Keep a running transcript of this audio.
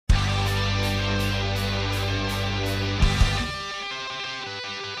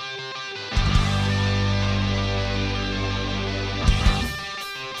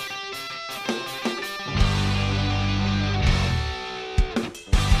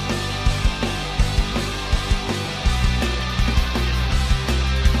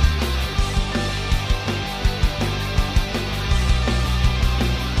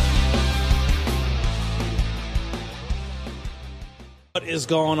is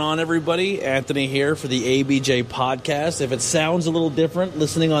going on, everybody? Anthony here for the ABJ podcast. If it sounds a little different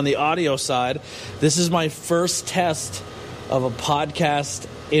listening on the audio side, this is my first test of a podcast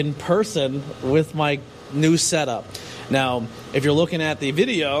in person with my new setup. Now, if you're looking at the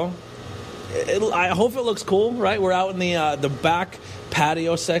video, I hope it looks cool, right? We're out in the back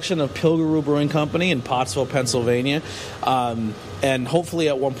patio section of Pilgaroo Brewing Company in Pottsville, Pennsylvania. And hopefully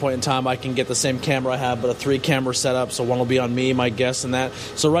at one point in time I can get the same camera I have, but a 3-camera setup, so one will be on me, my guests, and that.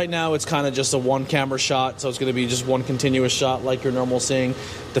 So right now it's kind of just a 1-camera shot, so it's going to be just one continuous shot like you're normal seeing.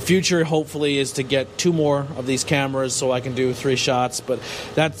 The future, hopefully, is to get 2 more of these cameras so I can do 3 shots, but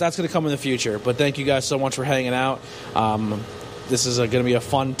that's going to come in the future. But thank you guys so much for hanging out. This is going to be a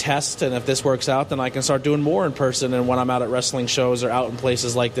fun test, and if this works out, then I can start doing more in person. And when I'm out at wrestling shows or out in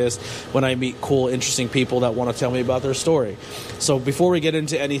places like this, when I meet cool, interesting people that want to tell me about their story. So before we get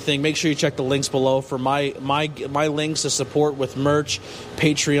into anything, make sure you check the links below for my links to support with merch,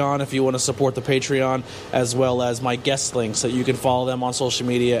 Patreon if you want to support the Patreon, as well as my guest links so you can follow them on social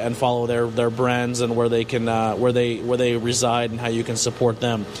media and follow their brands and where they can where they reside and how you can support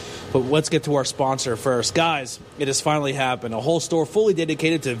them. But let's get to our sponsor first. Guys, it has finally happened. A whole store fully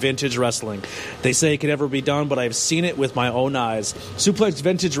dedicated to vintage wrestling. They say it can never be done, but I've seen it with my own eyes. Suplex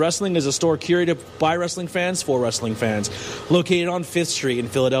Vintage Wrestling is a store curated by wrestling fans for wrestling fans. Located on 5th Street in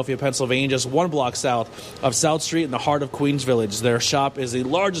Philadelphia, Pennsylvania, just 1 block south of South Street in the heart of Queens Village. Their shop is the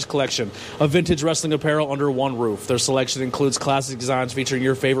largest collection of vintage wrestling apparel under one roof. Their selection includes classic designs featuring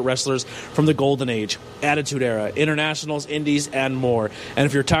your favorite wrestlers from the Golden Age, Attitude Era, Internationals, Indies, and more. And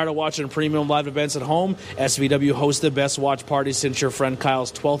if you're tired of watching premium live events at home, SVW hosts the best watch party since your friend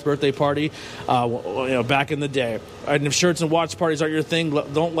Kyle's 12th birthday party back in the day. And if shirts and watch parties aren't your thing,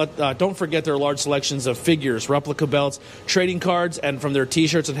 don't forget their large selections of figures, replica belts, trading cards, and from their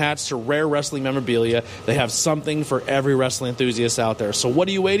t-shirts and hats to rare wrestling memorabilia, they have something for every wrestling enthusiast out there. So what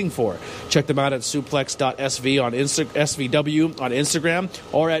are you waiting for? Check them out at suplex.sv on SVW on Instagram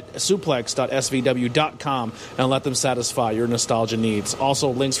or at suplex.svw.com and let them satisfy your nostalgia needs.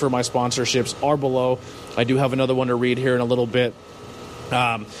 Also, links for my sponsorships are below. I do have another one to read here in a little bit.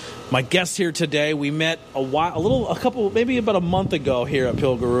 My guest here today, we met maybe about a month ago here at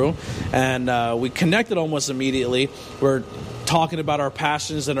Pilgaroo, and we connected almost immediately. We're talking about our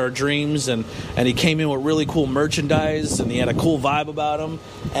passions and our dreams, and he came in with really cool merchandise, and he had a cool vibe about him,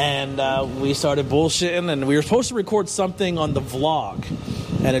 and we started bullshitting, and we were supposed to record something on the vlog,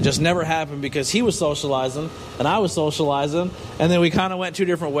 and it just never happened because he was socializing and I was socializing, and then we kind of went 2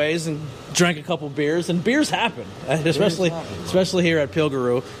 different ways and drank a couple beers, and beers happen, especially here at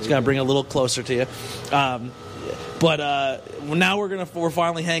Pilgaroo. Just gotta bring it a little closer to you. But now we're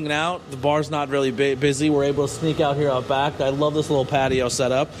finally hanging out. The bar's not really busy. We're able to sneak out here out back. I love this little patio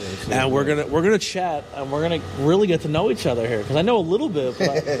setup, and we're gonna chat, and we're gonna really get to know each other here because I know a little bit, but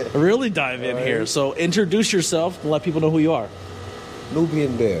I really dive in here. So introduce yourself and let people know who you are.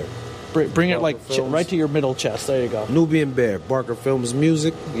 NubianBear. Bring it like right to your middle chest. There you go. NubianBear. Barker Films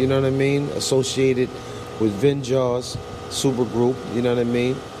Music. You know what I mean? Associated with Vin Jaws, Super Group. You know what I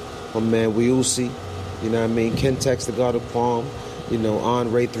mean? My man Wiusi. You know what I mean? Kentex, the God of Palm. You know,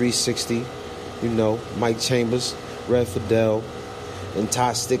 Andre 360. You know, Mike Chambers, Red Fidel, and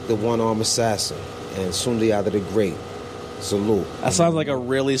Ty Stick, the one-arm assassin, and Sundiata the Great. Salute. That sounds like a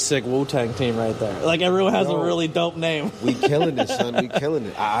really sick Wu-Tang team right there. Like everyone has a really dope name. We killing it, son. We killing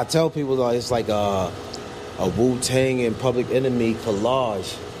it. I tell people though, it's like a Wu-Tang and Public Enemy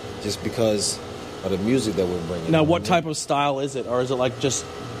collage, just because of the music that we're bringing. Now, what type of style is it, or is it like just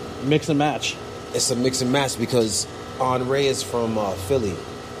mix and match? It's a mix and match because Andre is from Philly.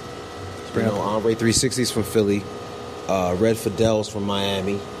 You know, Andre 360 is from Philly. Red Fidel's from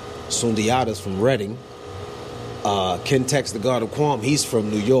Miami. Sundiata's from Reading. Kentex, the God of Quam, he's from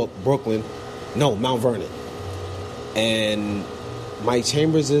New York, Brooklyn. No, Mount Vernon. And Mike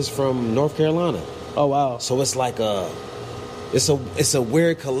Chambers is from North Carolina. Oh, wow. So it's like it's a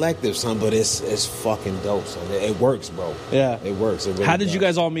weird collective, son, but it's fucking dope, son. It works, bro. Yeah. It works. It really How did you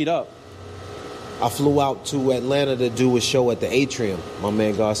guys all meet up? I flew out to Atlanta to do a show at the Atrium. My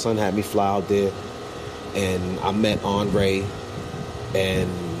man Godson had me fly out there, and I met Andre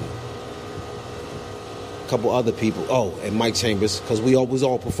and a couple other people. Oh, and Mike Chambers, because we was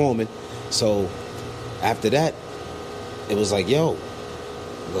all performing. So after that, it was like, yo,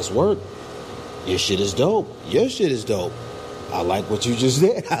 let's work. Your shit is dope. Your shit is dope. I like what you just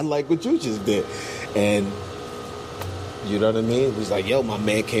did. I like what you just did. And you know what I mean? It was like, yo, my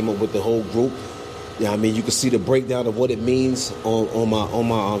man came up with the whole group. Yeah, I mean, you can see the breakdown of what it means on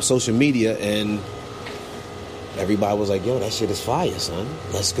my social media, and everybody was like, yo, that shit is fire, son.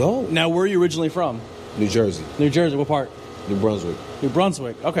 Let's go. Now, where are you originally from? New Jersey. New Jersey, what part? New Brunswick. New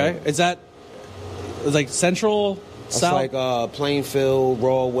Brunswick. Okay. Yeah. Is that like central, It's south? like Plainfield,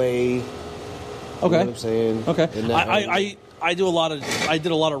 Broadway. Okay. You know what I'm saying? Okay. In that area. I did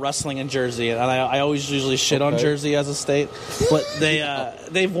a lot of wrestling in Jersey, and I always usually shit on Okay. Jersey as a state, but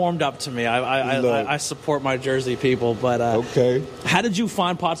they've warmed up to me. I support my Jersey people, but Okay. how did you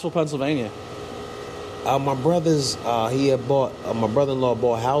find Pottsville, Pennsylvania? My brother's he had bought my brother-in-law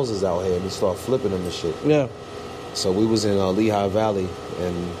bought houses out here, and he started flipping them and shit. Yeah. So we was in Lehigh Valley,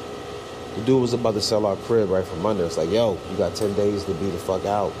 and the dude was about to sell our crib right from under. It's like, yo, you got 10 days to be the fuck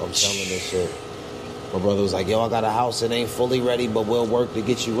out. I'm selling this shit. My brother was like, yo, I got a house. It ain't fully ready, but we'll work to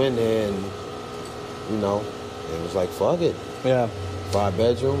get you in there. And, you know, it was like, fuck it. Yeah.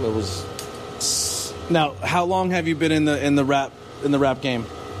 5-bedroom. It was... Now, how long have you been in the rap game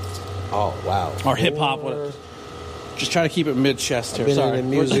Oh, wow. or hip hop? Just try to keep it mid chest here. I've been Sorry. in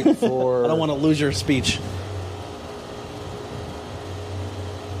the music for... I don't want to lose your speech.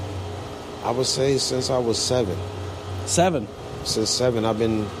 I would say since I was 7. 7. Since 7,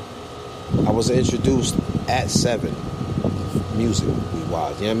 I was introduced at 7,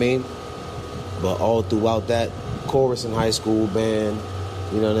 musically-wise, you know what I mean? But all throughout that, chorus in high school, band,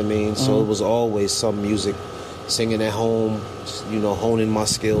 you know what I mean? Mm-hmm. So it was always some music, singing at home, you know, honing my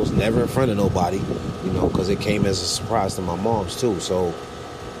skills, never in front of nobody, you know, because it came as a surprise to my mom's, too. So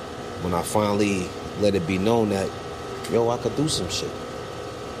when I finally let it be known that, yo, I could do some shit.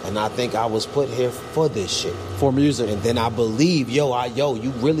 And I think I was put here for this shit. For music. And then I believe, you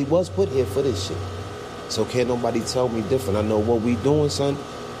really was put here for this shit. So can't nobody tell me different. I know what we doing, son.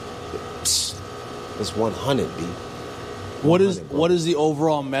 It's 100, B. What is the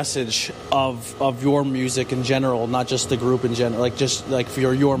overall message of your music in general, not just the group in general, like just like for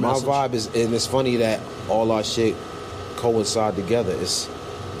your message? My vibe is, and it's funny that all our shit coincide together. It's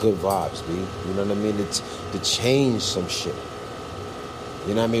good vibes, B. You know what I mean? It's to change some shit.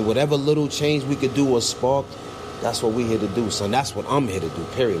 You know what I mean? Whatever little change we could do or spark, that's what we here to do, son. That's what I'm here to do,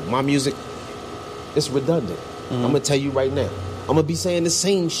 period. My music, it's redundant. Mm-hmm. I'm going to tell you right now. I'm going to be saying the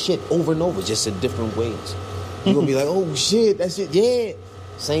same shit over and over, just in different ways. You're going to be like, oh, shit, that's it, yeah.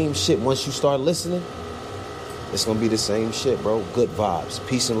 Same shit. Once you start listening, it's going to be the same shit, bro. Good vibes.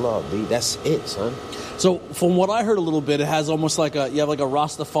 Peace and love, B. That's it, son. So from what I heard a little bit, it has almost like you have like a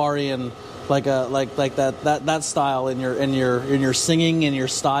Rastafarian... like that style in your singing and your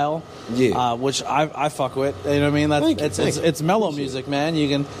style, yeah, which I fuck with. You know what I mean? It's mellow music, man. You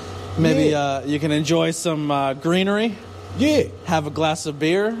can maybe you can enjoy some greenery, have a glass of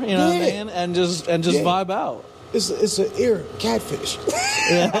beer, you know what I mean, and just vibe out. It's an ear catfish.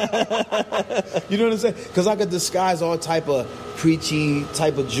 You know what I'm saying? Because I could disguise all type of preachy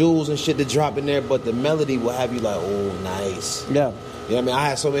type of jewels and shit to drop in there, but the melody will have you like, oh, nice. Yeah. You know what I mean? I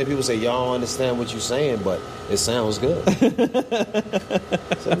had so many people say, y'all don't understand what you're saying, but it sounds good.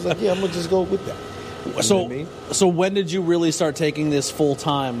 So I was like, yeah, I'm going to just go with that. You know what I mean? So when did you really start taking this full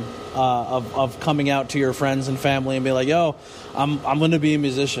time of coming out to your friends and family and be like, yo, I'm going to be a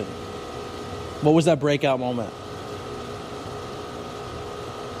musician? What was that breakout moment?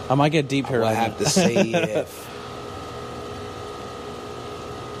 I might get deep here. I have to say,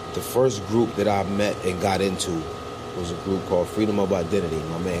 the first group that I met and got into was a group called Freedom of Identity.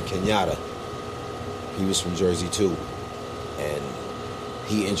 My man Kenyatta, he was from Jersey too, and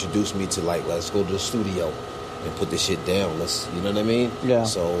he introduced me to like, let's go to the studio and put this shit down. Let's, you know what I mean? Yeah.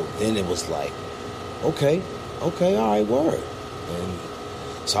 So then it was like, okay, all right, word. And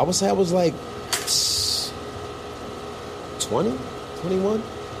so I would say I was like 20, 21.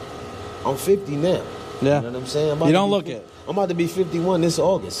 I'm 50 now. Yeah. You know what I'm saying? You don't look it. I'm about to be 51 this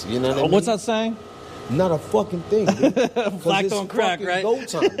August. You know what I mean? What's that saying? Not a fucking thing. Black don't crack, right? Go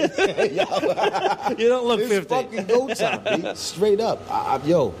time. You don't look 50. It's fucking go time, B. Straight up. I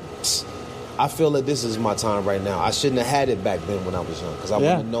feel that this is my time right now. I shouldn't have had it back then when I was young, because I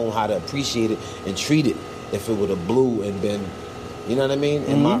wouldn't have known how to appreciate it and treat it if it would have blew and been, you know what I mean?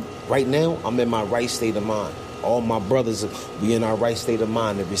 Right now, I'm in my right state of mind. All my brothers, we in our right state of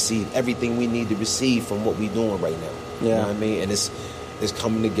mind to receive everything we need to receive from what we doing right now. Yeah. You know what I mean? And it's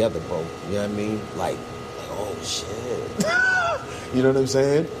coming together, bro. You know what I mean? Like oh shit. You know what I'm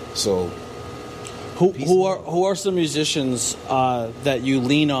saying? So who are some musicians that you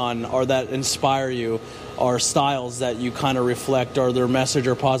lean on or that inspire you, or styles that you kind of reflect, or their message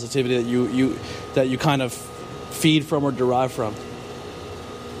or positivity that you kind of feed from or derive from?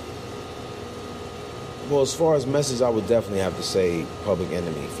 Well, as far as message, I would definitely have to say Public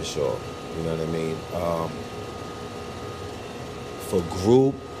Enemy for sure. You know what I mean? For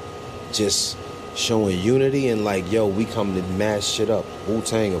group, just showing unity and like, yo, we come to mash shit up.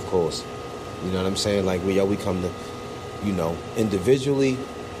 Wu-Tang, of course. You know what I'm saying? Like, we come to you know, individually,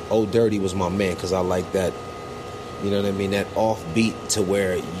 Old Dirty was my man because I like that, you know what I mean, that offbeat to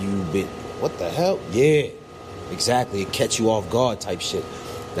where you been, what the hell? Yeah, exactly. It catch you off guard type shit.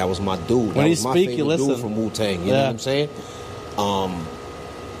 That was my dude. When that you was my speak, favorite you listen. dude from Wu-Tang. You know what I'm saying?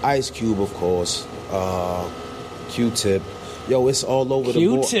 Ice Cube, of course. Q-Tip. Yo, it's all over the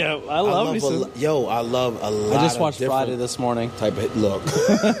board. Q-Tip. I love me some. Yo, I love a lot. I just watched Friday this morning. Type of look.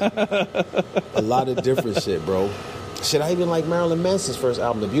 A lot of different shit, bro. Shit, I even like Marilyn Manson's first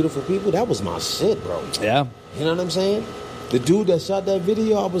album, The Beautiful People. That was my shit, bro. Yeah. You know what I'm saying? The dude that shot that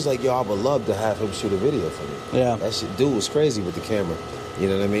video, I was like, yo, I would love to have him shoot a video for me. Yeah. That shit, dude was crazy with the camera. You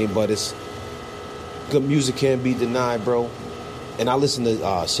know what I mean? But it's good music can't be denied, bro. And I listen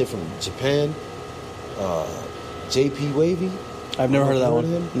to shit from Japan. JP Wavy. I've never heard of that one.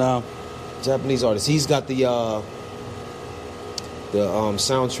 Him? No. Japanese artist. He's got the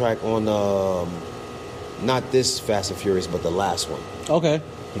soundtrack on not this Fast and Furious, but the last one. Okay.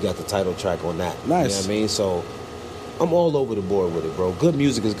 He got the title track on that. Nice. You know what I mean? So I'm all over the board with it, bro. Good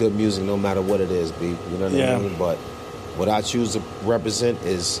music is good music no matter what it is, B. You know what I mean? But what I choose to represent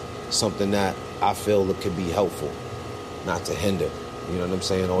is something that I feel that could be helpful, not to hinder. You know what I'm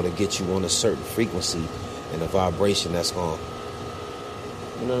saying? Or to get you on a certain frequency and a vibration that's going,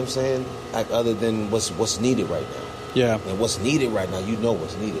 you know what I'm saying? Like other than what's needed right now. Yeah. And what's needed right now, you know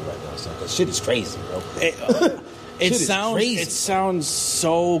what's needed right now. Because shit is crazy, bro. It sounds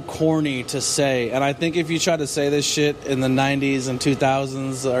so corny to say, and I think if you try to say this shit in the 90s and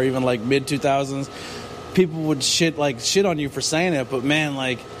 2000s or even like mid 2000s, people would shit on you for saying it. But man,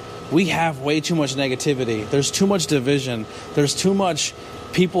 like, we have way too much negativity. There's too much division. There's too much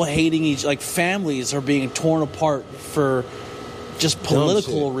people hating like families are being torn apart for just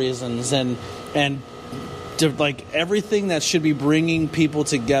political reasons and like everything that should be bringing people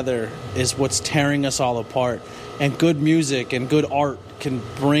together is what's tearing us all apart. And good music and good art can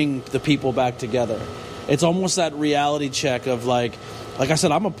bring the people back together. It's almost that reality check of like I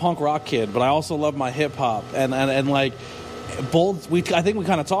said, I'm a punk rock kid, but I also love my hip hop and like both. I think we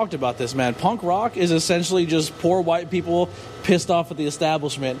kind of talked about this, man. Punk rock is essentially just poor white people pissed off at the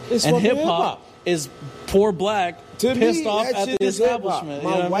establishment, and hip hop is poor black pissed off at the establishment.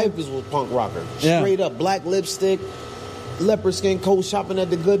 My wife was a punk rocker, straight up black lipstick, leopard skin coat, shopping at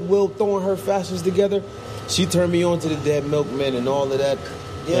the Goodwill, throwing her fashions together. She turned me on to the Dead Milkmen and all of that.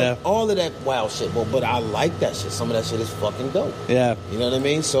 Yeah, all of that wild shit. But I like that shit. Some of that shit is fucking dope. Yeah. You know what I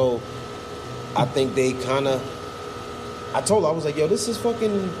mean? So I think they kind of... I told her, I was like, yo, this is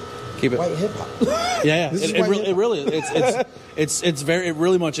fucking white hip hop. Yeah. It really is. It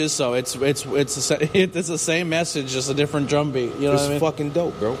really much is so. It's the same message, just a different drum beat. You know what I mean? It's fucking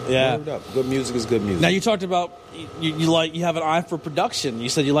dope, bro. Yeah. Word up. Good music is good music. Now, you talked about you have an eye for production. You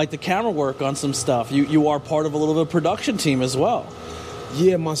said you like the camera work on some stuff. You are part of a little bit of production team as well.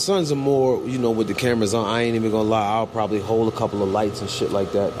 Yeah, my sons are more, with the cameras on. I ain't even gonna lie. I'll probably hold a couple of lights and shit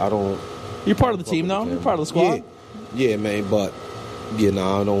like that. I don't. You're part of the team, though. You're part of the squad. Yeah, man. But I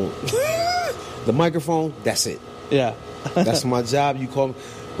don't. The microphone, that's it. Yeah, that's my job. You call me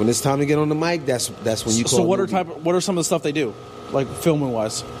when it's time to get on the mic. That's when you call. So what are some of the stuff they do, like filming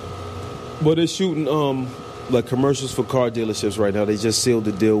wise? Well, they're shooting like commercials for car dealerships right now. They just sealed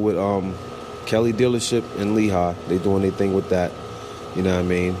the deal with Kelly dealership in Lehigh. They doing their thing with that. You know what I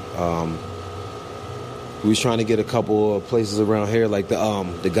mean? We was trying to get a couple of places around here, like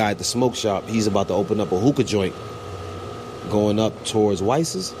the guy at the smoke shop. He's about to open up a hookah joint going up towards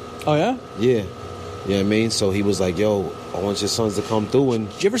Weiss's. Oh, yeah? Yeah. You know what I mean? So he was like, yo, I want your sons to come through. And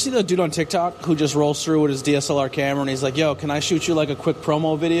did you ever see that dude on TikTok who just rolls through with his DSLR camera and he's like, yo, can I shoot you like a quick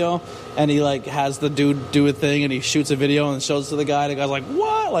promo video? And he like has the dude do a thing and he shoots a video and shows it to the guy. The guy's like,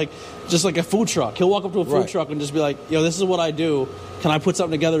 what? Like, just like a food truck. He'll walk up to a food truck and just be like, yo, this is what I do. Can I put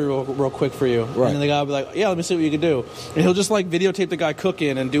something together real quick for you? Right. And then the guy will be like, yeah, let me see what you can do. And he'll just like videotape the guy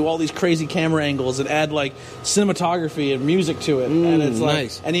cooking and do all these crazy camera angles and add like cinematography and music to it. And it's like,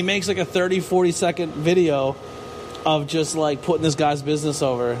 nice. And he makes like a 30, 40 second video of just like putting this guy's business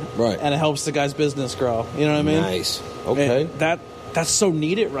over. Right. And it helps the guy's business grow. You know what I mean? Nice. Okay. And that's so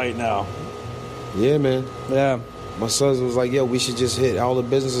needed right now. Yeah, man. Yeah. My son was like, yo, we should just hit all the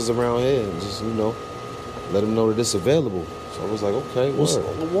businesses around here and just, let them know that it's available. So I was like, okay,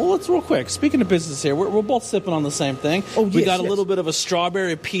 well, let's real quick. Speaking of business here, we're both sipping on the same thing. Oh, yes, we got a little bit of a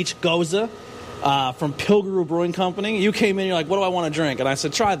strawberry peach goza from Pilgrim Brewing Company. You came in, you're like, what do I want to drink? And I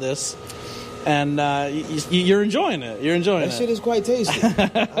said, try this. And you're enjoying it. You're enjoying it. That shit is quite tasty.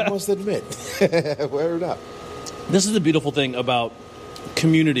 I must admit. Word up. This is the beautiful thing about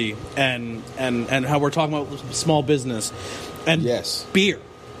community and how we're talking about small business and beer.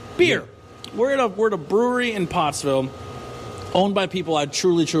 Yeah. We're at a brewery in Pottsville. owned by people I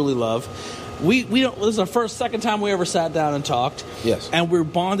truly, truly love. We don't. This is the second time we ever sat down and talked. Yes. And we're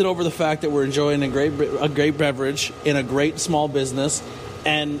bonded over the fact that we're enjoying a great beverage in a great small business,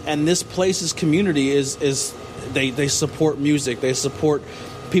 and this place's community is they support music. They support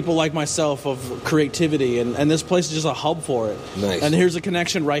people like myself of creativity, and this place is just a hub for it. Nice. And here's a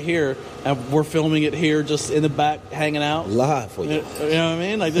connection right here, and we're filming it here, just in the back, hanging out live for you. You know what I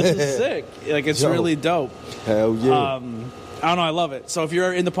mean? Like, this is sick. Like, it's really dope. Hell yeah. I don't know. I love it. So if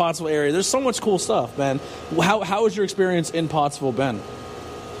you're in the Pottsville area, there's so much cool stuff, man. How has your experience in Pottsville been?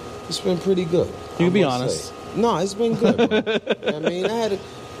 It's been pretty good. You can be honest. Say. No, it's been good, bro. I mean, I had,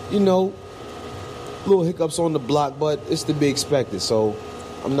 little hiccups on the block, but it's to be expected. So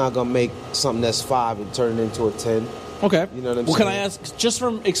I'm not going to make something that's 5 and turn it into a 10. Okay. You know what I'm saying? Well, can I ask, just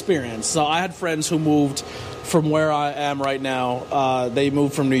from experience, so I had friends who moved from where I am right now. They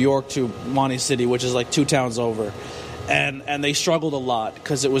moved from New York to Monty City, which is like 2 towns over. And they struggled a lot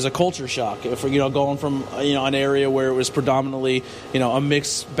because it was a culture shock. If going from an area where it was predominantly a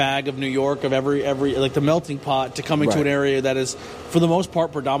mixed bag of New York, of every like the melting pot, to coming to an area that is for the most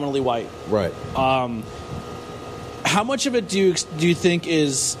part predominantly white. Right. How much of it do you think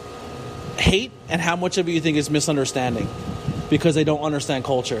is hate, and how much of it you think is misunderstanding because they don't understand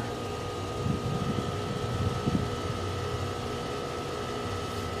culture?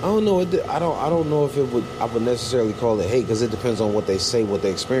 I don't know. I don't know if I would necessarily call it hate, because it depends on what they say, what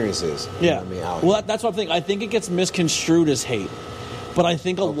the experience is. Yeah. Well, that's what I think. I think it gets misconstrued as hate, but I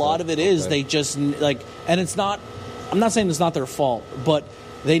think a lot of it is they just and it's not. I'm not saying it's not their fault, but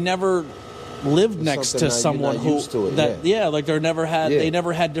they never lived next to someone who like they never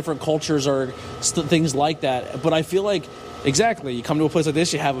had different cultures or things like that. But I feel like. Exactly. You come to a place like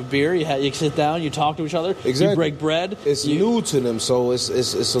this, you have a beer, you sit down, you talk to each other, you break bread. It's new to them, so it's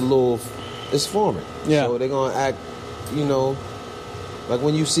foreign. Yeah. So they're gonna act, like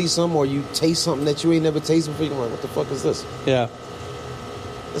when you see something or you taste something that you ain't never tasted before, you're like, what the fuck is this? Yeah.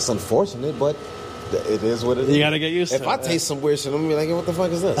 It's unfortunate, but it is what it is. You gotta get used to it. If I taste some weird shit, I'm gonna be like, what the fuck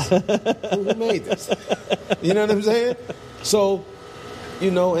is this? Who made this? You know what I'm saying? So,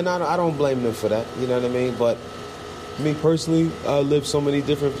 and I don't blame them for that. You know what I mean? But me personally, I live so many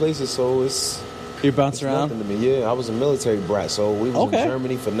different places, so you bounce around. Nothing to me. Yeah, I was a military brat, so we was in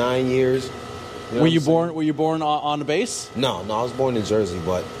Germany for 9 years. Were you born on the base? No, I was born in Jersey,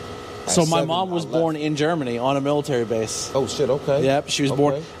 but so my mom was born in Germany on a military base. Oh shit! Okay. Yep, she was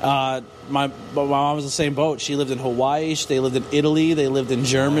born. My mom was the same boat. She lived in Hawaii. They lived in Italy. They lived in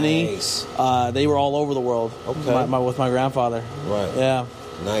Germany. Nice. They were all over the world. Okay. With my grandfather. Right. Yeah.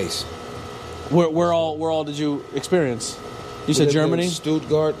 Nice. Where all did you experience? You said Germany? In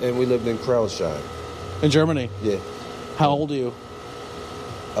Stuttgart, and we lived in Kreilsheim. In Germany? Yeah. How old are you?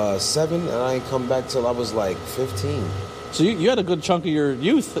 7, and I ain't come back till I was like 15. So you had a good chunk of your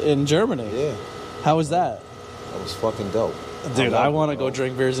youth in Germany. Yeah. How was that? That was fucking dope. Dude, I want to go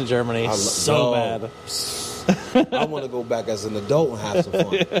drink beers in Germany bad. I want to go back as an adult and have some fun.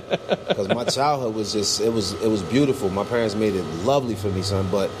 Because my childhood was just, it was beautiful. My parents made it lovely for me, son,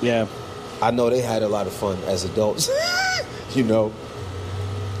 but yeah. I know they had a lot of fun as adults,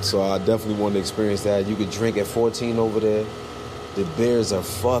 So I definitely want to experience that. You could drink at 14 over there. The beers are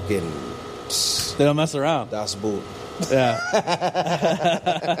fucking... They don't mess around. Das Boot. Yeah.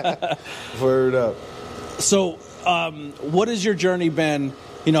 Word up. So, what has your journey been,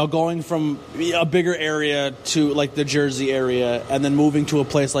 going from a bigger area to like the Jersey area and then moving to a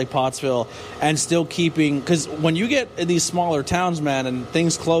place like Pottsville and still keeping, because when you get in these smaller towns, man, and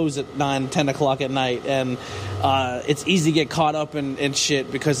things close at 9, 10 o'clock at night, and it's easy to get caught up in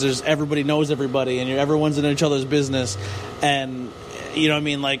shit because everybody knows everybody and everyone's in each other's business. And,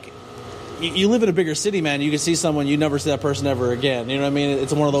 like, you live in a bigger city, man. You can see someone, you never see that person ever again. You know what I mean?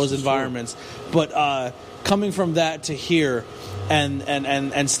 It's one of those environments. But coming from that to here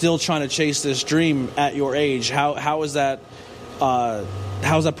and still trying to chase this dream at your age, how's that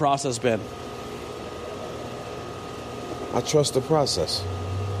process been? I trust the process.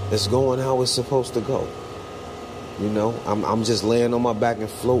 It's going how it's supposed to go. I'm just laying on my back and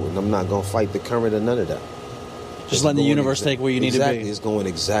floating. I'm not gonna fight the current or none of that. Just letting the universe take where you need to be. It's going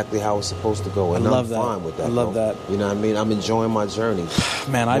exactly how it's supposed to go, and I'm fine with that. I love that. You know what I mean? I'm enjoying my journey.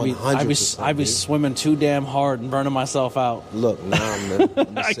 Man, I'd be swimming too damn hard and burning myself out. Look, now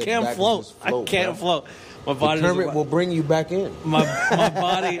I'm I can't float. I can't float. My body. The current will bring you back in. My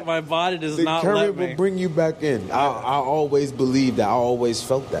body does not let me. The current will bring you back in. I always believed that. I always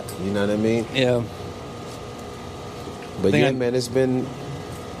felt that. You know what I mean? Yeah. But man, it's been.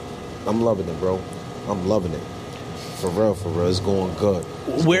 I'm loving it, bro. I'm loving it. For real, it's going good.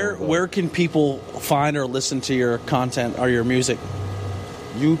 Where can people find or listen to your content or your music?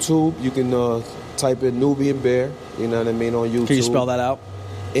 YouTube, you can type in NubianBear, you know what I mean, on YouTube. Can you spell that out?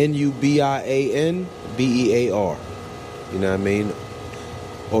 NubianBear. You know what I mean?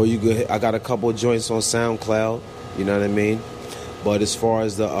 Or you could, I got a couple of joints on SoundCloud, you know what I mean? But as far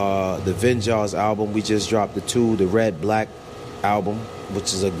as the Vengeance album, we just dropped the Red Black album,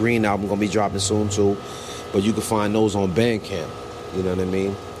 which is a green album, gonna be dropping soon too. But you can find those on Bandcamp, you know what I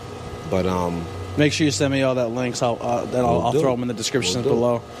mean? But make sure you send me all that links. I'll throw them in the description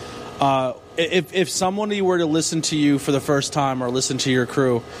below. If somebody were to listen to you for the first time or listen to your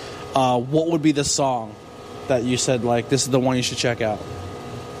crew, what would be the song that you said, like, this is the one you should check out?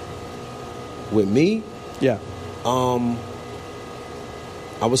 With me? Yeah. I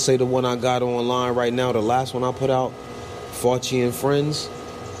would say the one I got online right now, the last one I put out, Fauci and Friends,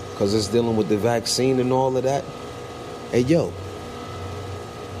 because it's dealing with the vaccine and all of that. Hey, yo.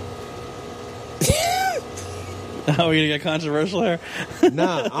 Are we going to get controversial here?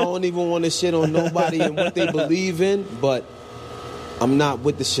 Nah, I don't even want to shit on nobody and what they believe in, but I'm not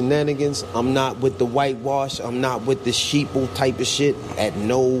with the shenanigans. I'm not with the whitewash. I'm not with the sheeple type of shit at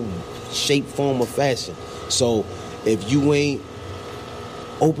no shape, form, or fashion. So if you ain't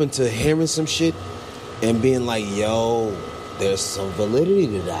open to hearing some shit and being like, yo, there's some validity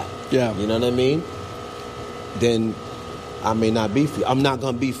to that. Yeah. You know what I mean? Then I may not be for you. I'm not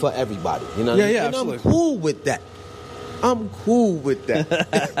going to be for everybody. You know what I mean? And absolutely. I'm cool with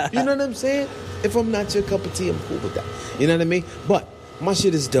that. You know what I'm saying? If I'm not your cup of tea, I'm cool with that. You know what I mean? But my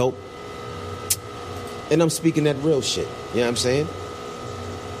shit is dope. And I'm speaking that real shit. You know what I'm saying?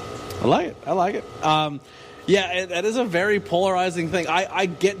 I like it. Yeah, that is a very polarizing thing. I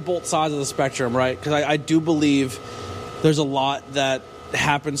get both sides of the spectrum, right? Because I do believe there's a lot that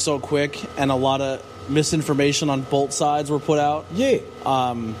happens so quick and a lot of misinformation on both sides were put out. Yeah.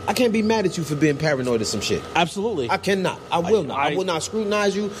 I can't be mad at you for being paranoid of some shit. Absolutely. I cannot. I will not. I will not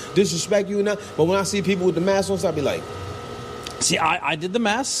scrutinize you, disrespect you, enough. But when I see people with the mask on, I'll be like... See, I did the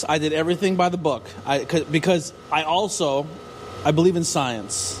mask. I did everything by the book. Because I believe in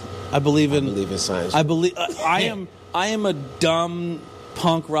science. I believe in science. I am a dumb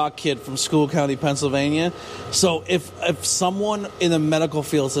punk rock kid from School County, Pennsylvania. So if someone in the medical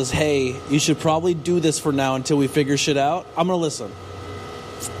field says, "Hey, you should probably do this for now until we figure shit out," I'm gonna listen.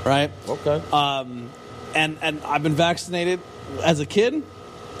 Right? Okay. And I've been vaccinated as a kid,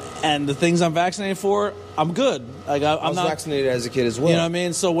 and the things I'm vaccinated for, I'm good. Like I was not vaccinated as a kid as well. You know what I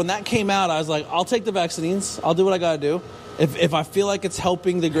mean? So when that came out, I was like, I'll take the vaccines. I'll do what I gotta do. If I feel like it's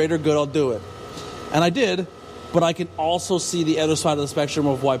helping the greater good, I'll do it. And I did, but I can also see the other side of the spectrum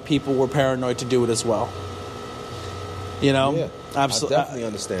of why people were paranoid to do it as well. You know? Yeah, absolutely. I definitely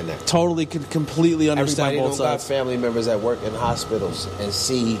understand that. Totally, completely understand both sides. Everybody don't got family members that work in hospitals and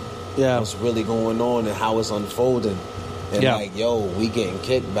see what's really going on and how it's unfolding. And like, yo, we getting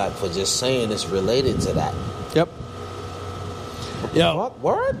kickback for just saying it's related to that. Yep. Yeah. What?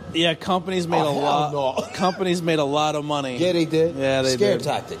 Word? Yeah, companies made a lot. No. Companies made a lot of money. Yeah, they did. Yeah, they Scare did.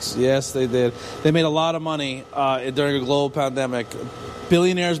 tactics. Yes, they did. They made a lot of money during a global pandemic.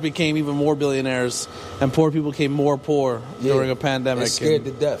 Billionaires became even more billionaires, and poor people became more poor during a pandemic. They're scared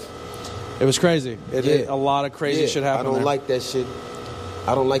to death. It was crazy. A lot of crazy shit happened. I don't like that shit.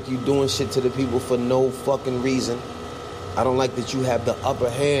 I don't like you doing shit to the people for no fucking reason. I don't like that you have the upper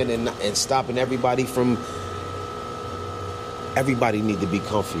hand and stopping everybody from... Everybody need to be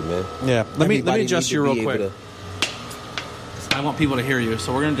comfy, man. Yeah. Let me adjust you real quick. I want people to hear you,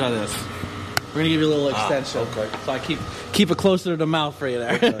 so we're going to do this. We're going to give you a little extension. Okay. So I keep it closer to the mouth for you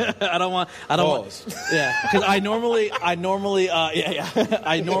there. Okay. I don't want... Yeah, because I normally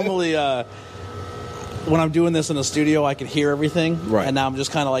when I'm doing this in the studio, I can hear everything. Right. And now I'm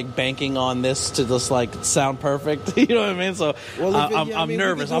just kind of like banking on this to just like sound perfect. You know what I mean? So I'm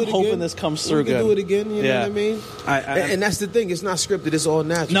nervous. I'm hoping this comes through good. We can do it again. You know what I mean? And that's the thing. It's not scripted. It's all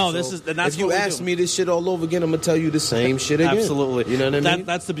natural. No, that's if you ask me this shit all over again, I'm gonna tell you the same shit again. Absolutely. You know what I mean?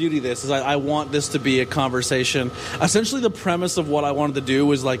 That's the beauty of this. Is I want this to be a conversation. Essentially, the premise of what I wanted to do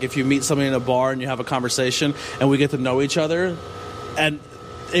was like if you meet somebody in a bar and you have a conversation and we get to know each other, and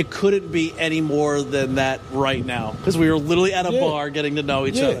it couldn't be any more than that right now because we were literally at a bar getting to know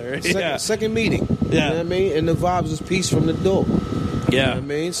each other. Second meeting. Yeah. You know what I mean? And the vibes was peace from the door. Yeah. You know what I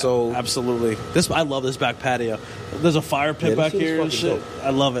mean? So absolutely. I love this back patio. There's a fire pit back here and shit. Dope. I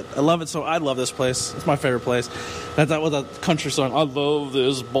love it. So I love this place. It's my favorite place. That was a country song. I love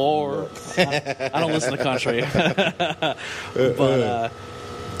this bar. I don't listen to country. But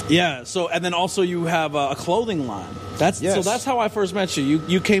Yeah. So and then also you have a clothing line. So Yes. that's how I first met you.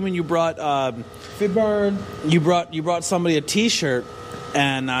 You came and you brought FeBurn. you brought somebody a T-shirt,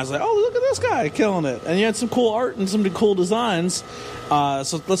 and I was like, oh, look at this guy killing it. And you had some cool art and some cool designs.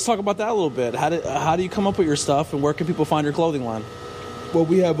 So let's talk about that a little bit. How do you come up with your stuff, and where can people find your clothing line? Well,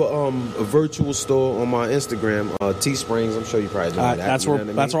 we have a virtual store on my Instagram, Teesprings. I'm sure you probably know that. That's you where know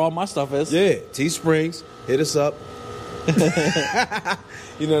what I that's mean? where all my stuff is. Yeah, Teesprings. Hit us up.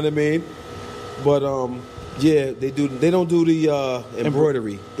 You know what I mean? But yeah, they don't do the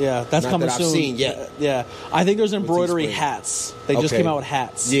embroidery. Yeah, that's Not coming that I've soon. seen yet. Yeah, I think there's embroidery Teespring. hats. They just Okay. came out with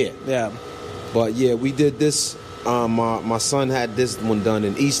hats. Yeah. Yeah. But yeah, we did this. My son had this one done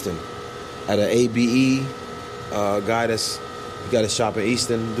in Easton at an ABE guy that's got a shop in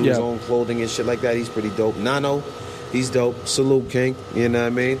Easton, do his Yeah. own clothing and shit like that. He's pretty dope. Nano, he's dope. Salute King, you know what I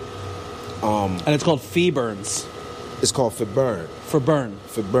mean? And it's called FeBurns It's called FeBurn. for burn.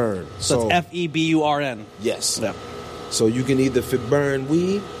 FeBurn. So it's FeBurn. Yes. Yeah. So you can either FeBurn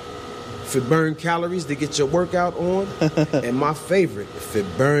weed, FeBurn calories to get your workout on, and my favorite,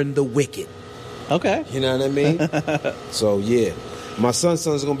 FeBurn the wicked. Okay. You know what I mean? So yeah, my son's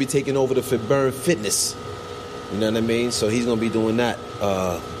gonna be taking over the FeBurn Fitness. You know what I mean? So he's gonna be doing that.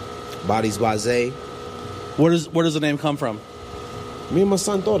 Bodies by Zay. Where does the name come from? Me and my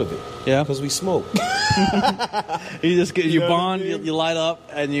son thought of it. Yeah. Because we smoke. You just get you know what I bond, mean? you light up,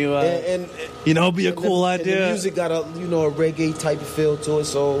 and you and it'd be a cool and idea. the music got a reggae type of feel to it.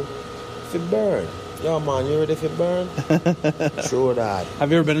 So FeBurn. Y'all man, you ready for FeBurn? Sure that.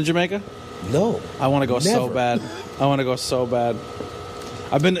 Have you ever been to Jamaica? No. I want to go so Never. bad. I want to go so bad.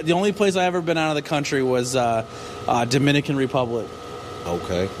 The only place I ever been out of the country was Dominican Republic.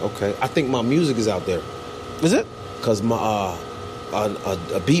 Okay. I think my music is out there. Is it? Cause my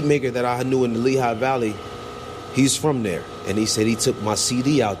a beat maker that I knew in the Lehigh Valley, he's from there, and he said he took my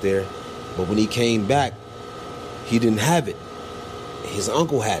CD out there, but when he came back, he didn't have it. His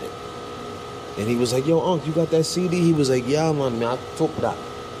uncle had it, and he was like, "Yo, Unc, you got that CD?" He was like, "Yeah, man, I took that."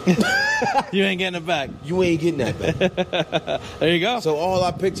 You ain't getting it back. You ain't getting that back. There you go. So all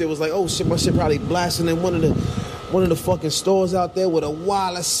I pictured was like, "Oh shit, my shit probably blasting in one of the fucking stores out there with a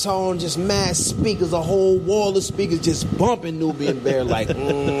wireless song, just mad speakers, a whole wall of speakers just bumping NubianBear like."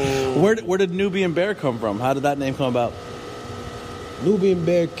 Where did NubianBear come from? How did that name come about?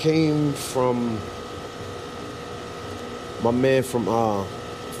 NubianBear came from my man from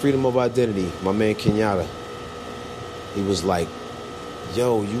Freedom of Identity, my man Kenyatta. He was like,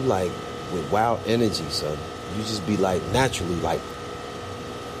 "Yo, you like with wild energy, son. You just be like naturally like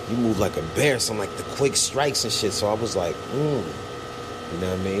you move like a bear, some like the quick strikes and shit." So I was like, you know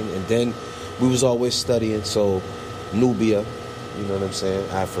what I mean? And then we was always studying, so Nubia, you know what I'm saying?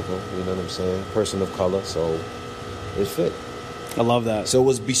 Africa, you know what I'm saying? Person of color, so it fit. I love that. So it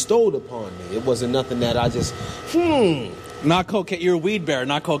was bestowed upon me. It wasn't nothing that I just, Not cocaine. You're a weed bear,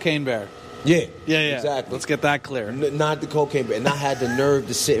 not cocaine bear. Yeah. Yeah. Exactly. Let's get that clear. Not the cocaine, but and I had the nerve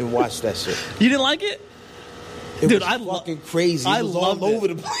to sit and watch that shit. You didn't like it? It Dude, was fucking crazy. It was all loved over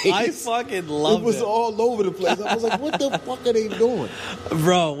it. the place. I fucking loved it. It was all over the place. I was like, what the fuck are they doing?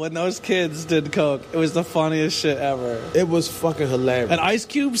 Bro, when those kids did coke, it was the funniest shit ever. It was fucking hilarious. And Ice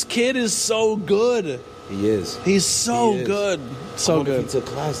Cube's kid is so good. He is. He's so He is. good. I So wonder if good. He took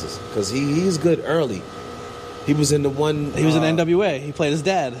classes because he's good early. He was in the one. He was in NWA. He played his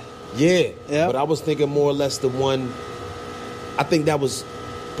dad. Yeah. Yeah. But I was thinking more or less the one. I think that was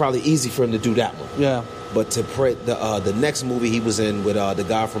probably easy for him to do that one. Yeah. But to pray the next movie he was in with the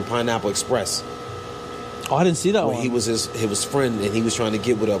guy from Pineapple Express, Oh, I didn't see that where one. he was his friend, and he was trying to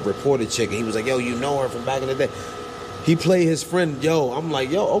get with a reporter chick, and he was like, "Yo, you know her from back in the day." He played his friend. Yo, I'm like,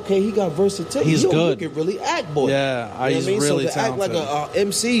 yo, okay, he got versatility. He's Yo, good. He can really act, boy. Yeah, You know what he's I mean? really so to act like talented. a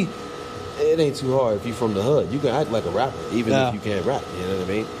MC, it ain't too hard if you from the hood. You can act like a rapper, even Yeah. if you can't rap. You know what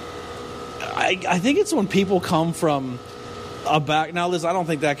I mean? I think it's when people come from a back. Now, listen, I don't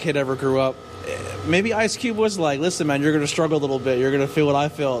think that kid ever grew up. Maybe Ice Cube was like, listen, man, you're going to struggle a little bit. You're going to feel what I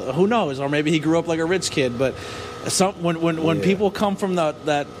feel. Who knows? Or maybe he grew up like a rich kid. But when Yeah. people come from that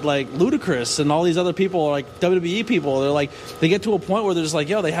like Ludacris and all these other people, like WWE people, they're like, they get to a point where they're just like,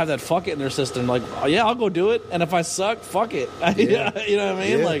 yo, they have that fuck it in their system. Like, oh, yeah, I'll go do it. And if I suck, fuck it. Yeah. You know what I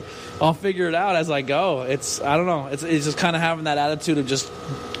mean? Yeah. Like, I'll figure it out as I go. I don't know. It's just kind of having that attitude of just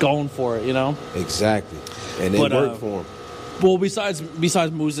going for it, you know? Exactly. And it But, worked for him. Well, besides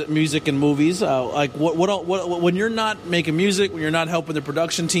music and movies, like what when you're not making music, when you're not helping the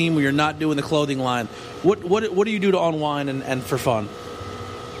production team, when you're not doing the clothing line, what do you do to unwind and for fun?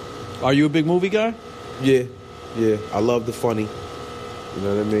 Are you a big movie guy? Yeah. I love the funny. You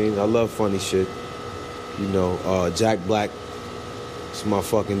know what I mean? I love funny shit. You know, Jack Black. It's my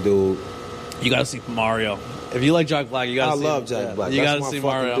fucking dude. You gotta see Mario. If you like Jack Black, you gotta see. I love Jack Black. You That's gotta my see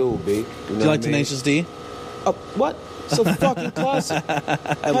fucking Mario. dude, B. You Do know you like what I mean? Tenacious D? What? It's a fucking classic.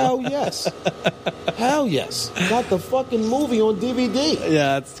 Hell yes. Hell yes. Got the fucking movie on DVD.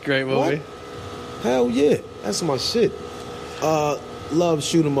 Yeah, it's a great movie. What? Hell yeah. That's my shit. Love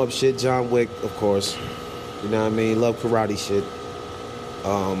shoot 'em up shit. John Wick, of course. You know what I mean? Love karate shit.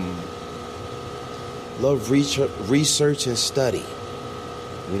 Love research and study.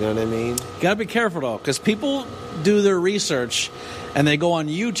 You know what I mean? You gotta be careful though, because people do their research and they go on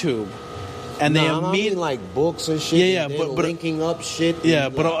YouTube and they I mean immediately like books and shit. Yeah, and but linking up shit. yeah,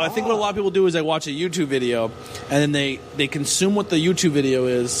 and but I think what a lot of people do is they watch a YouTube video and then they consume what the YouTube video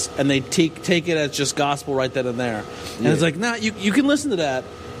is and they take it as just gospel right then and there. And it's like, nah, you can listen to that,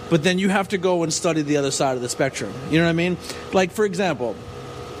 but then you have to go and study the other side of the spectrum. You know what I mean? Like, for example,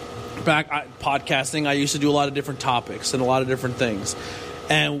 podcasting, I used to do a lot of different topics and a lot of different things.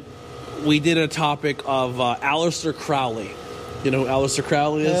 And we did a topic of Aleister Crowley. You know who Aleister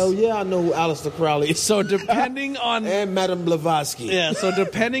Crowley is? Hell yeah, I know who Aleister Crowley is. So depending on... and Madame Blavatsky. Yeah, so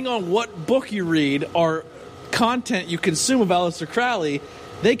depending on what book you read or content you consume of Aleister Crowley,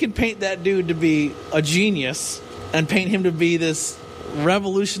 they can paint that dude to be a genius and paint him to be this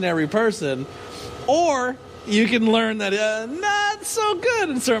revolutionary person. Or you can learn that not so good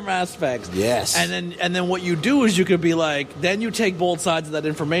in certain aspects. Yes. And then what you do is you could be like, then you take both sides of that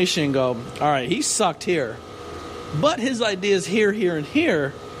information and go, all right, he sucked here. But his ideas here, here, and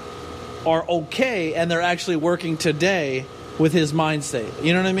here are okay, and they're actually working today with his mind state.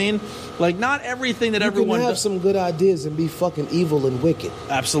 You know what I mean? Like, not everything that everyone can have does. some good ideas and be fucking evil and wicked.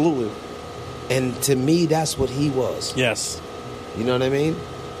 Absolutely. And to me, that's what he was. Yes. You know what I mean?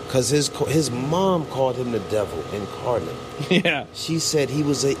 Because his mom called him the devil incarnate. Yeah. She said he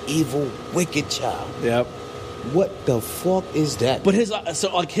was an evil, wicked child. Yep. What the fuck is that? But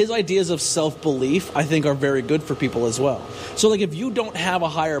his ideas of self-belief, I think, are very good for people as well. So, like, if you don't have a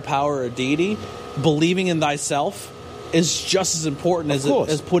higher power or deity, believing in thyself is just as important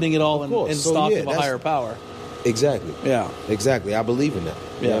as putting it all in stock of a higher power. Exactly. Yeah. Exactly. I believe in that.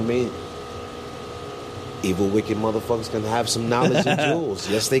 You know what I mean? Evil, wicked motherfuckers can have some knowledge and jewels.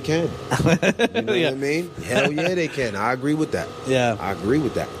 Yes, they can. You know what I mean? Hell yeah, they can. I agree with that. Yeah. I agree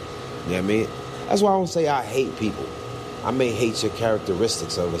with that. You know what I mean? That's why I don't say I hate people. I may hate your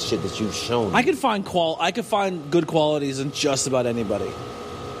characteristics of the shit that you've shown me. I could find good qualities in just about anybody.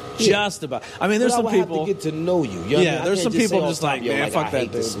 Yeah. Just about. I mean, there's some people have to get to know you. Yeah, there's some people just like, man, fuck I that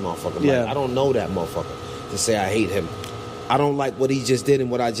hate dude. this motherfucker. Yeah. Like, I don't know that motherfucker to say I hate him. I don't like what he just did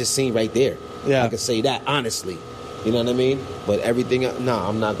and what I just seen right there. Yeah. I can say that honestly. You know what I mean? But everything,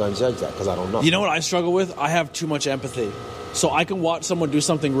 I'm not going to judge that because I don't know. You know what I struggle with? I have too much empathy. So I can watch someone do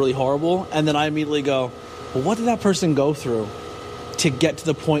something really horrible, and then I immediately go, well, what did that person go through to get to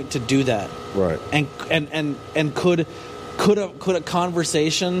the point to do that? Right. And could a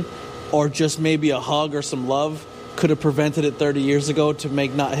conversation or just maybe a hug or some love could have prevented it 30 years ago to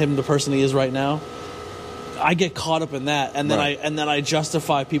make not him the person he is right now? I get caught up in that, and then I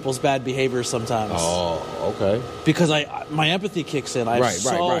justify people's bad behavior sometimes. Oh, okay. Because my empathy kicks in. I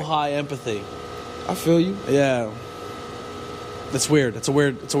have high empathy. I feel you. Yeah. It's weird. It's a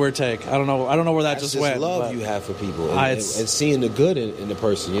weird take. I don't know where that That's just went. Love you have for people, and seeing the good in the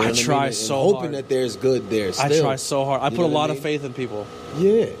person. You know what I mean? try and so hoping hard. that there's good there. Still. I try so hard. I put a lot of mean? faith in people. Yeah.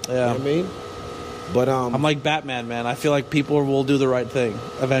 Yeah. You know what I mean? But I'm like Batman, man. I feel like people will do the right thing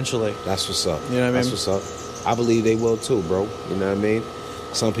eventually. That's what's up. You know what I mean? That's what's up. I believe they will too, bro. You know what I mean?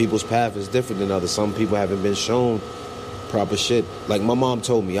 Some people's path is different than others. Some people haven't been shown proper shit. Like my mom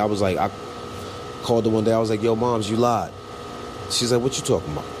told me, I called her one day. I was like, "Yo, moms, you lied." She's like, "What you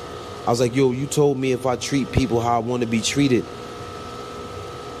talking about?" I was like, "Yo, you told me if I treat people how I want to be treated,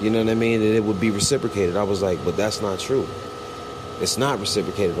 you know what I mean, that it would be reciprocated." I was like, "But that's not true. It's not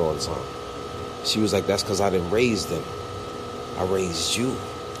reciprocated all the time." She was like, "That's because I didn't raise them. I raised you."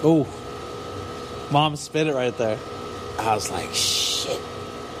 Ooh. Mom spit it right there. I was like, shit.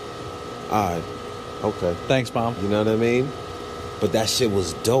 All right. Okay. Thanks, Mom. You know what I mean? But that shit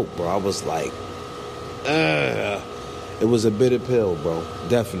was dope, bro. I was like, it was a bitter pill, bro.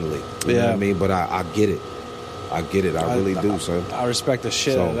 Definitely. You know what I mean? But I get it. I get it. I really do, son. I respect the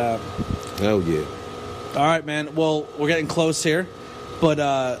shit out of that. Hell yeah. All right, man. Well, we're getting close here. But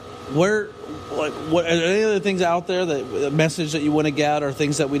what are there any other things out there, a message that you want to get or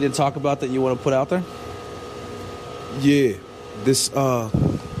things that we didn't talk about that you want to put out there? Yeah. This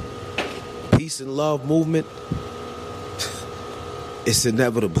peace and love movement, it's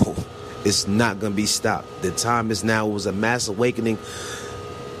inevitable. It's not going to be stopped. The time is now. It was a mass awakening.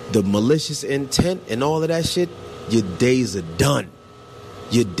 The malicious intent and all of that shit, your days are done.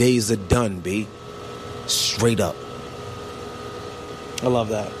 your days are done, B. Straight up. I love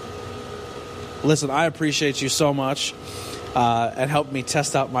that. Listen, I appreciate you so much. And helped me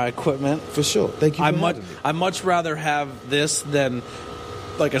test out my equipment. For sure. Thank you for having me. I'd much rather have this than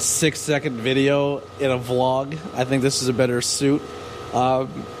like a 6-second video in a vlog. I think this is a better suit.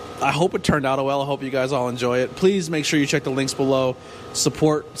 I hope it turned out well. I hope you guys all enjoy it. Please make sure you check the links below.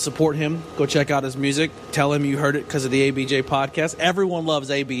 Support him. Go check out his music. Tell him you heard it because of the ABJ podcast. Everyone loves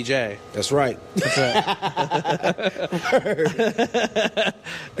ABJ. That's right. That's right.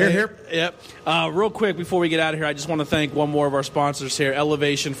 Here. Yep. Real quick before we get out of here, I just want to thank one more of our sponsors here,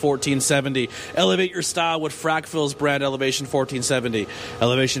 Elevation 1470. Elevate your style with Frackville's brand, Elevation 1470.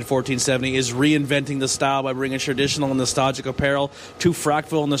 Elevation 1470 is reinventing the style by bringing traditional and nostalgic apparel to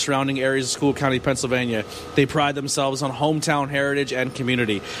Frackville and the surrounding areas of Schuylkill County, Pennsylvania. They pride themselves on hometown heritage and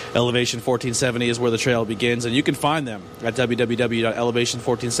community. Elevation 1470 is where the trail begins, and you can find them at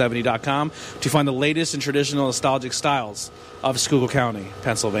www.elevation1470.com to find the latest in traditional nostalgic styles of Schuylkill County,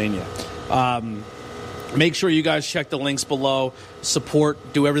 Pennsylvania. Make sure you guys check the links below.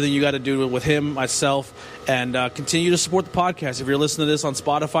 Support, do everything you got to do with him, myself, and continue to support the podcast. If you're listening to this on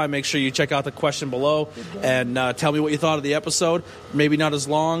Spotify, make sure you check out the question below and tell me what you thought of the episode. Maybe not as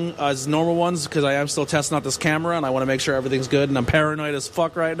long as normal ones because I am still testing out this camera and I want to make sure everything's good, and I'm paranoid as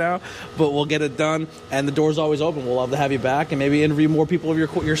fuck right now, but we'll get it done, and the door's always open. We'll love to have you back and maybe interview more people of your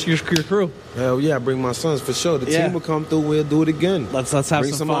crew. Hell yeah, bring my sons for sure. The team will come through. We'll do it again. Let's have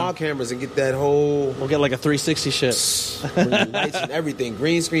bring some fun. odd cameras and get that whole. We'll get like a 360 shit. Bring the lights and everything,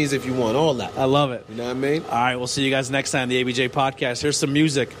 green screens if you want, all that. I love it. You know what I mean? All right, we'll see you guys next time. The ABJ podcast. Here's some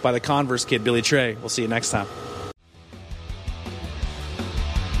music by the Converse kid, Billy Trey. We'll see you next time.